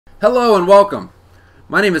Hello and welcome.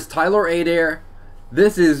 My name is TWAdair.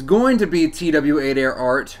 This is going to be TWAdair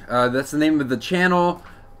Art. That's the name of the channel.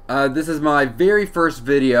 This is my very first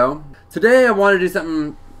video. Today I want to do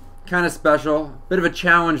something kind of special. Bit of a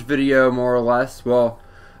challenge video, more or less. Well,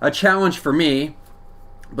 a challenge for me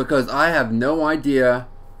because I have no idea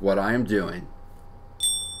what I am doing.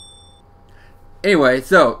 Anyway,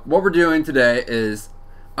 so what we're doing today is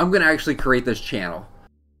I'm going to actually create this channel.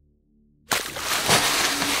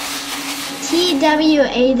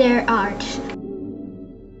 TWAdair Art.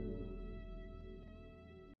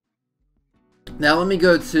 Now let me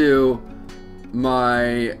go to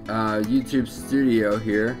my YouTube studio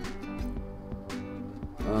here.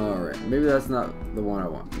 Alright, maybe that's not the one I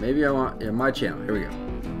want. Maybe I want, yeah, my channel. Here we go.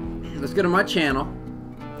 Let's go to my channel.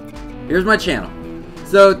 Here's my channel.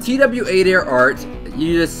 So TWAdair Art,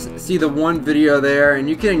 you just see the one video there and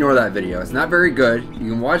you can ignore that video. It's not very good. You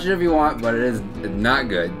can watch it if you want, but it is not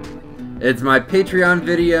good. It's my Patreon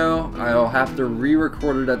video. I'll have to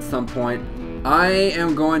re-record it at some point. I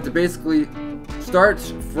am going to basically start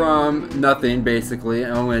from nothing, basically.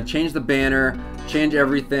 I'm going to change the banner, change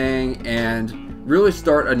everything, and really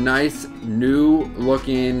start a nice new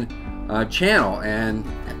looking channel. And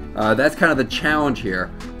that's kind of the challenge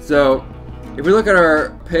here. So if we look at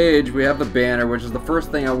our page, we have the banner, which is the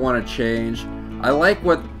first thing I want to change. I like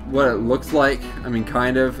what it looks like. I mean,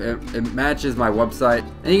 kind of. It matches my website.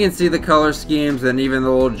 And you can see the color schemes and even the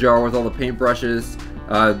little jar with all the paintbrushes.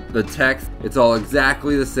 The text, it's all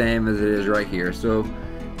exactly the same as it is right here. So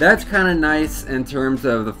that's kind of nice in terms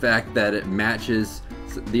of the fact that it matches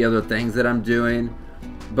the other things that I'm doing.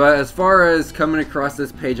 But as far as coming across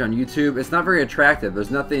this page on YouTube, it's not very attractive.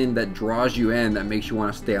 There's nothing that draws you in that makes you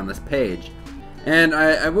want to stay on this page. And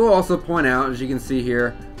I will also point out, as you can see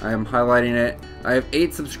here, I am highlighting it, I have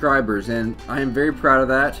 8 subscribers, and I am very proud of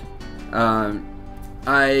that.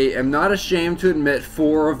 I am not ashamed to admit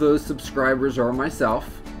 4 of those subscribers are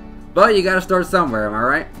myself, but you gotta start somewhere, am I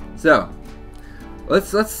right? So,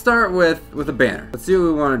 let's start with a banner. Let's see what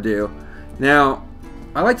we want to do. Now,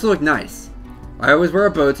 I like to look nice. I always wear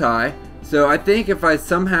a bow tie, so I think if I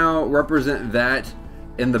somehow represent that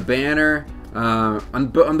in the banner,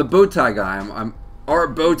 I'm the bow tie guy. I'm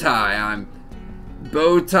Art Bow Tie. I'm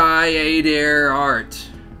TWAdair Art.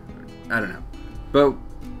 I don't know, but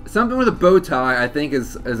something with a bow tie I think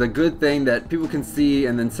is a good thing that people can see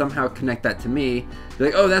and then somehow connect that to me. Be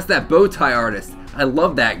like, oh, that's that bow tie artist. I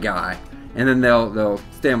love that guy, and then they'll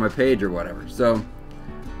stay on my page or whatever. So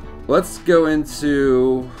let's go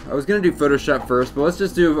into. I was gonna do Photoshop first, but let's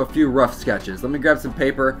just do a few rough sketches. Let me grab some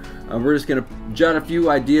paper. We're just gonna jot a few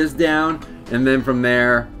ideas down, and then from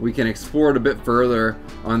there we can explore it a bit further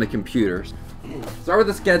on the computers. Start with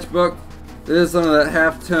the sketchbook. This is some of that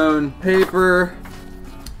halftone paper.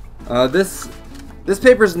 This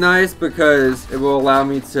paper's nice because it will allow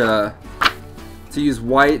me to use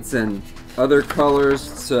whites and other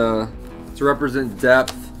colors to represent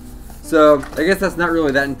depth. So I guess that's not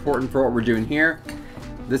really that important for what we're doing here.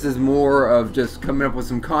 This is more of just coming up with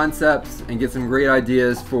some concepts and get some great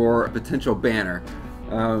ideas for a potential banner.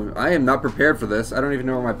 I am not prepared for this. I don't even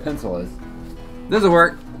know where my pencil is. This will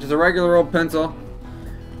work. Just a regular old pencil.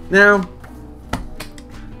 Now,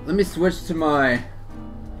 let me switch to my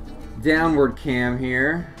downward cam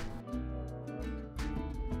here.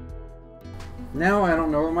 Now I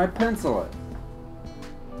don't know where my pencil is.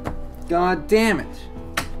 God damn it.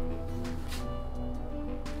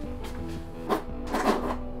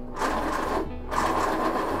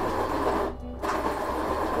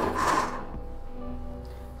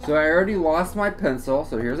 So I already lost my pencil,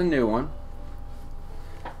 so here's a new one.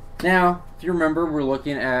 Now, if you remember, we're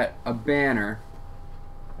looking at a banner.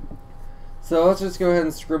 So let's just go ahead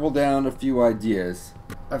and scribble down a few ideas.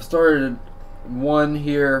 I've started one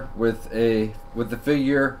here with the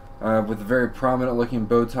figure with a very prominent looking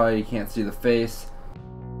bow tie. You can't see the face.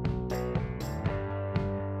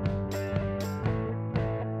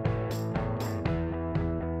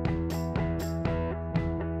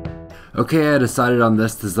 Okay, I decided on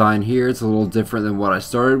this design here. It's a little different than what I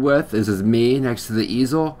started with. This is me next to the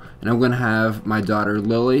easel, and I'm going to have my daughter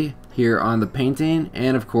Lily here on the painting,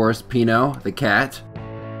 and of course Pino, the cat.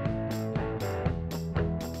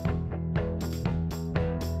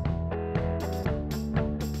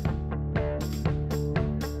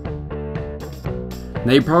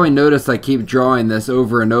 Now you probably noticed I keep drawing this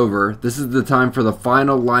over and over. This is the time for the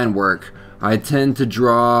final line work. I tend to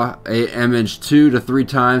draw an image 2 to 3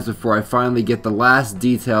 times before I finally get the last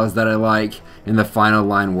details that I like in the final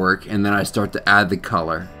line work, and then I start to add the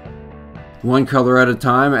color. one color at a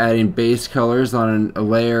time, adding base colors on a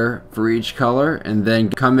layer for each color, and then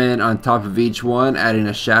come in on top of each one, adding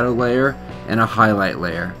a shadow layer and a highlight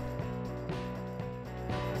layer.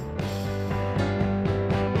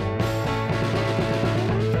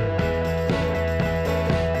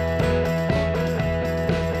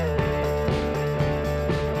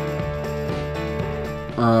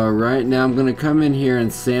 Alright, now I'm going to come in here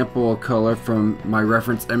and sample a color from my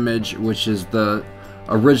reference image, which is the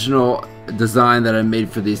original design that I made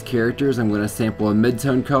for these characters. I'm going to sample a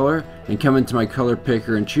mid-tone color and come into my color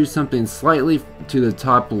picker and choose something slightly to the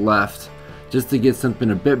top left just to get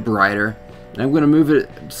something a bit brighter. And I'm going to move it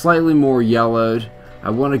slightly more yellowed.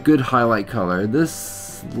 I want a good highlight color.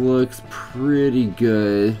 This looks pretty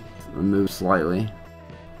good. I'll move slightly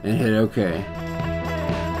and hit OK.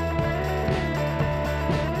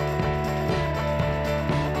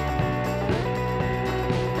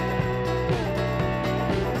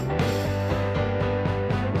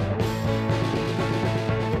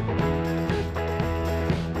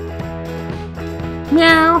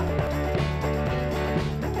 Meow.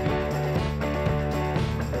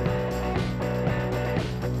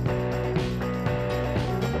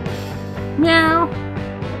 Meow.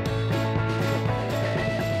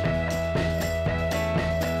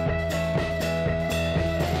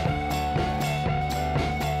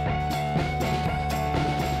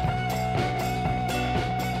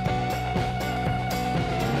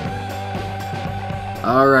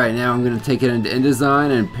 Alright, now I'm going to take it into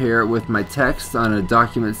InDesign and pair it with my text on a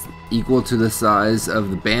document equal to the size of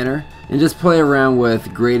the banner, and just play around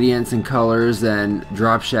with gradients and colors and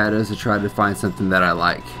drop shadows to try to find something that I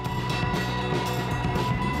like.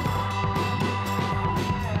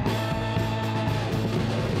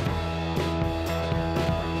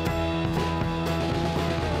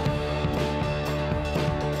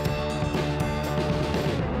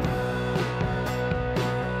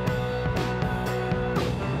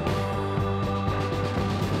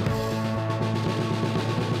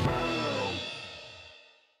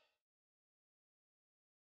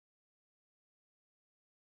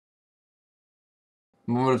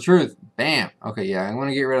 Moment of truth. Bam. Okay, yeah, I'm going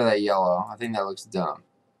to get rid of that yellow. I think that looks dumb.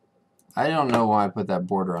 I don't know why I put that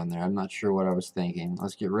border on there. I'm not sure what I was thinking.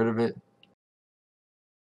 Let's get rid of it.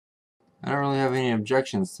 I don't really have any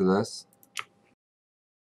objections to this.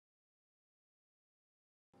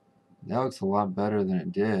 That looks a lot better than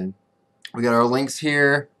it did. We got our links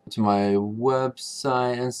here to my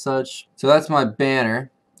website and such. So that's my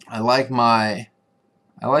banner. I like my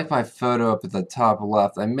photo up at the top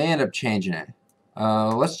left. I may end up changing it.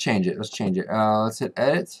 Let's change it. Let's hit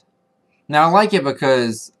edit. Now I like it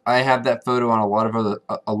because I have that photo on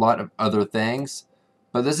a lot of other things,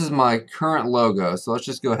 but this is my current logo, so let's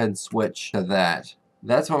just go ahead and switch to that.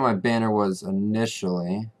 That's what my banner was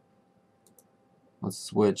initially. Let's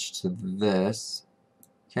switch to this.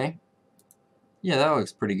 Okay. Yeah, that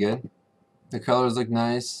looks pretty good. The colors look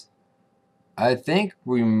nice. I think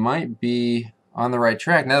we might be on the right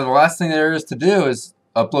track. Now the last thing there is to do is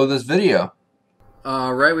upload this video.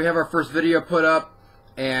 Alright, we have our first video put up,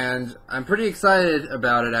 and I'm pretty excited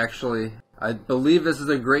about it actually. I believe this is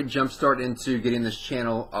a great jump start into getting this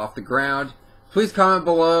channel off the ground. Please comment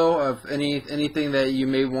below of anything that you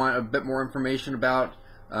may want a bit more information about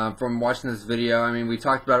from watching this video. I mean, we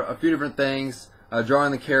talked about a few different things.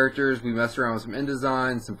 Drawing the characters, we messed around with some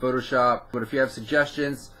InDesign, some Photoshop. But if you have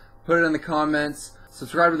suggestions, put it in the comments.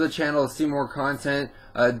 Subscribe to the channel to see more content.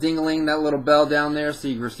 Ding-a-ling that little bell down there so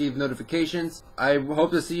you receive notifications. I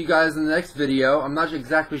hope to see you guys in the next video. I'm not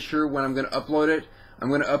exactly sure when I'm going to upload it. I'm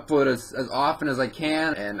going to upload as often as I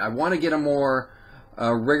can, and I want to get a more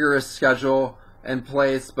rigorous schedule in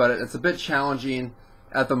place, but it's a bit challenging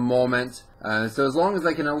at the moment. So as long as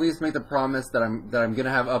I can at least make the promise that I'm going to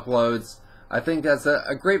have uploads, I think that's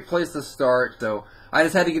a great place to start. So I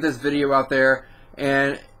just had to get this video out there,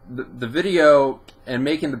 and the video and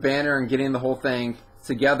making the banner and getting the whole thing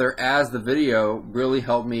together as the video really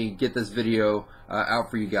helped me get this video out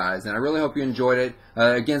for you guys, and I really hope you enjoyed it.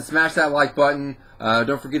 Again, smash that like button.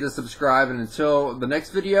 Don't forget to subscribe, and until the next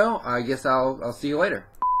video, I guess I'll see you later.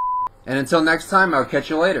 And until next time, I'll catch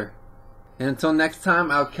you later. And until next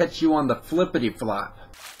time, I'll catch you on the flippity flop.